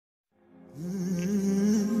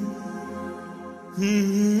Quran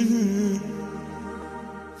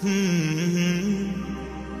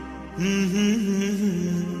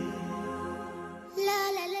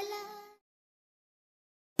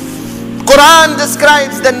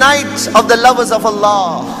describes the night of the lovers of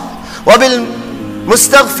Allah.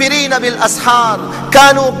 وَبِالْمُسْتَغْفِرِينَ بِالْأَسْحَارِ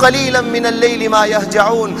كَانُوا قَلِيلًا مِنَ اللَّيْلِ مَا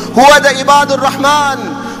يَهْجَعُونَ. Who are the ibad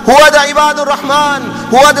al-Rahman? Who are the ibad al-Rahman?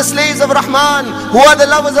 Who are the slaves of Rahman? Who are the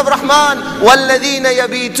lovers of Rahman? وَالَّذِينَ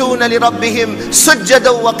يَبِيتُونَ لِرَبِّهِمْ سُجَّدًا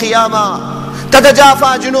وَقِيَامًا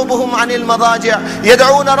تتجافى جنوبهم عن المضاجع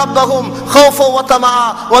يدعون ربهم خوفا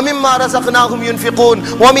وطمعا ومما رزقناهم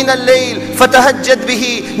ينفقون ومن الليل فتهجد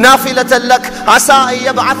به نافلة لك عسى أن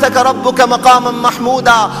يبعثك ربك مقاما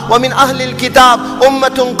محمودا. ومن أهل الكتاب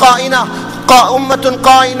أمة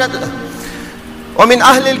قائمة ومن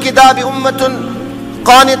أهل الكتاب أمة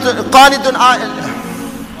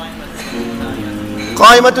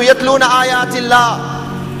قائمة يتلون آيات الله.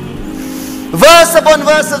 Verse upon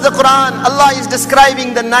verse of the Quran, Allah is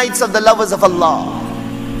describing the nights of the lovers of Allah.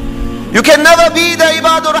 You can never be the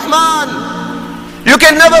Ibadur Rahman. You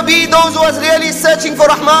can never be those who are really searching for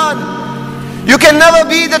Rahman. You can never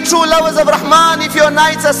be the true lovers of Rahman if your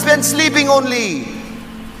nights are spent sleeping only.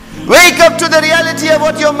 Wake up to the reality of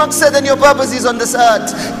what your maqsad and your purpose is on this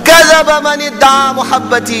earth. كَذَبَ مَنِ ادَّعَى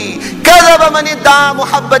مُحَبَّتِي كَذَبَ مَنِ ادَّعَى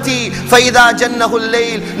مُحَبَّتِي فَإِذَا جَنَّهُ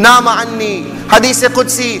اللَّيْلِ نَامَ عَنِّي. Hadith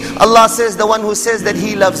Qudsi, Allah says, the one who says that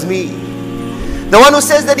he loves me, the one who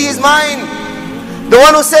says that he is mine, the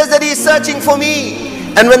one who says that he is searching for me,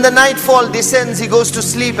 and when the nightfall descends, he goes to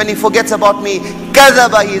sleep and he forgets about me.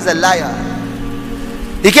 كَذَبَ, he is a liar.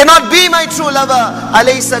 He cannot be my true lover.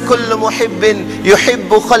 أَلَيْسَ كُلُّ مُحِبٍّ يُحِبُّ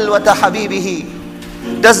خَلْوَةَ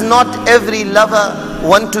حَبِيبِهِ. Does not every lover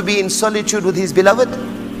want to be in solitude with his beloved?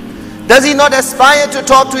 Does he not aspire to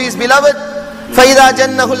talk to his beloved? فَإِذَا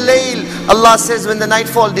جَنَّهُ اللَّيْلِ. Allah says, when the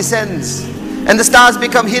nightfall descends and the stars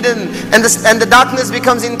become hidden and the darkness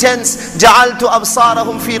becomes intense, جَعَلْتُ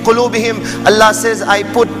أَبْصَارَهُمْ فِي قُلُوبِهِمْ. Allah says, I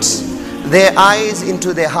put their eyes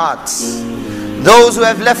into their hearts. Those who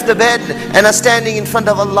have left the bed and are standing in front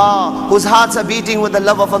of Allah, whose hearts are beating with the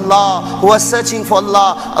love of Allah, who are searching for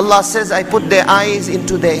Allah, Allah says, I put their eyes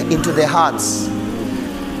into their hearts.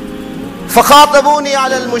 فَخَاطَبُونِي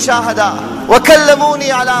عَلَى الْمُشَاهَدَةِ وَكَلَّمُونِي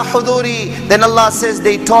عَلَى حُضُورِي. Then Allah says,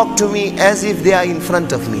 they talk to me as if they are in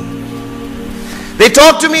front of me. They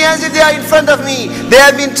talk to me as if they are in front of me. They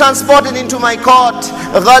have been transported into my court.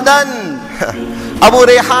 غَدًا. Abu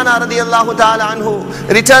Rayhana radiallahu ta'ala anhu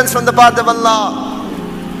returns from the path of Allah.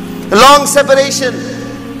 A long separation.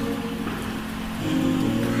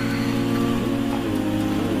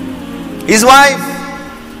 His wife,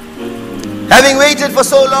 having waited for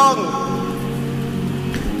so long,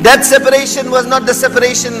 that separation was not the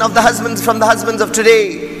separation of the husbands from the husbands of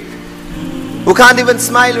today, who can't even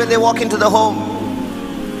smile when they walk into the home,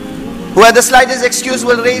 who at the slightest excuse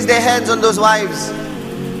will raise their hands on those wives,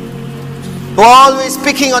 who are always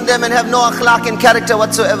picking on them and have no akhlaq and character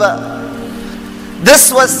whatsoever.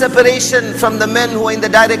 This was separation from the men who were in the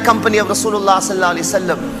direct company of Rasulullah sallallahu alaihi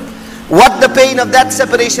wasallam. What the pain of that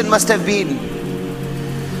separation must have been.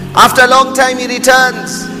 After a long time he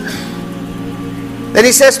returns. Then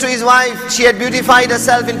he says to his wife, she had beautified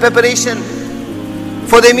herself in preparation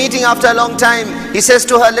for their meeting after a long time. He says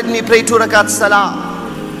to her, let me pray 2 rakats salah.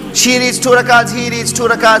 She reads 2 rakats, he reads 2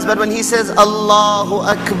 rakats, but when he says Allahu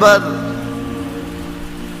Akbar,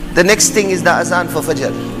 the next thing is the azan for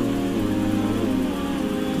Fajr.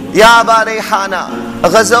 Ya Aba Rayhana,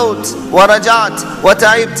 ghazawt wa rajat wa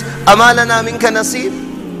ta'ibt, amalana minka nasib.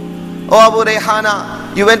 Oh Abu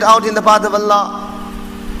Rayhana, you went out in the path of Allah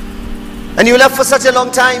and you left for such a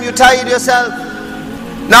long time, you tired yourself.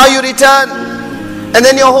 Now you return and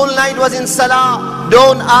then your whole night was in salah.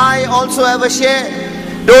 Don't I also have a share?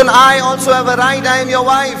 Don't I also have a right? I am your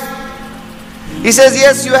wife. He says,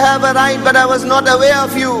 yes, you have a right, but I was not aware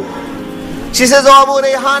of you. She says, oh Abu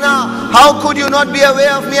Rayhana, how could you not be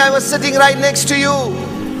aware of me? I was sitting right next to you.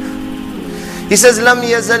 He says, لم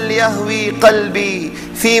يزل يهوي قلبي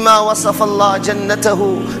فيما وصف الله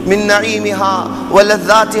جنته من نعيمها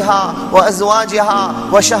ولذاتها وأزواجها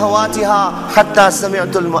وشهواتها حتى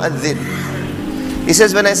سمعت المؤذن. He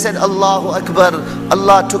says, when I said Allahu Akbar,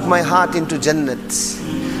 Allah took my heart into Jannat.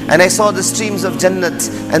 And I saw the streams of Jannat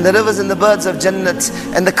and the rivers and the birds of Jannat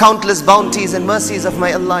and the countless bounties and mercies of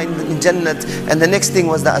my Allah in Jannat. And the next thing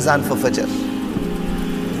was the azan for Fajr.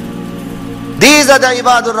 These are the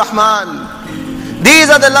Ibadur Rahman. These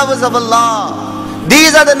are the lovers of Allah.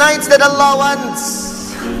 These are the nights that Allah wants.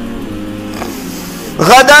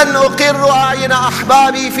 غَدًا أُقِرُّ أَعْيُنَ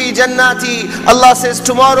أَحْبَابِي فِي جَنَّاتِي. Allah says,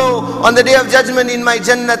 tomorrow on the day of judgment in my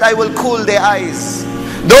Jannat I will cool their eyes.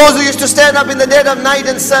 Those who used to stand up in the dead of night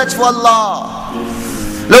and search for Allah.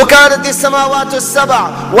 لو كانت السماوات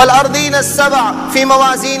السبع والأرضين السبع في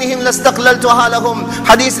موازينهم لاستقللتها لهم.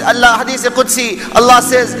 Hadith Qudsi, Allah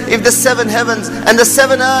says, if the 7 heavens and the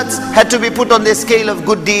 7 earths had to be put on their scale of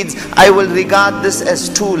good deeds, I will regard this as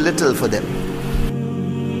too little for them.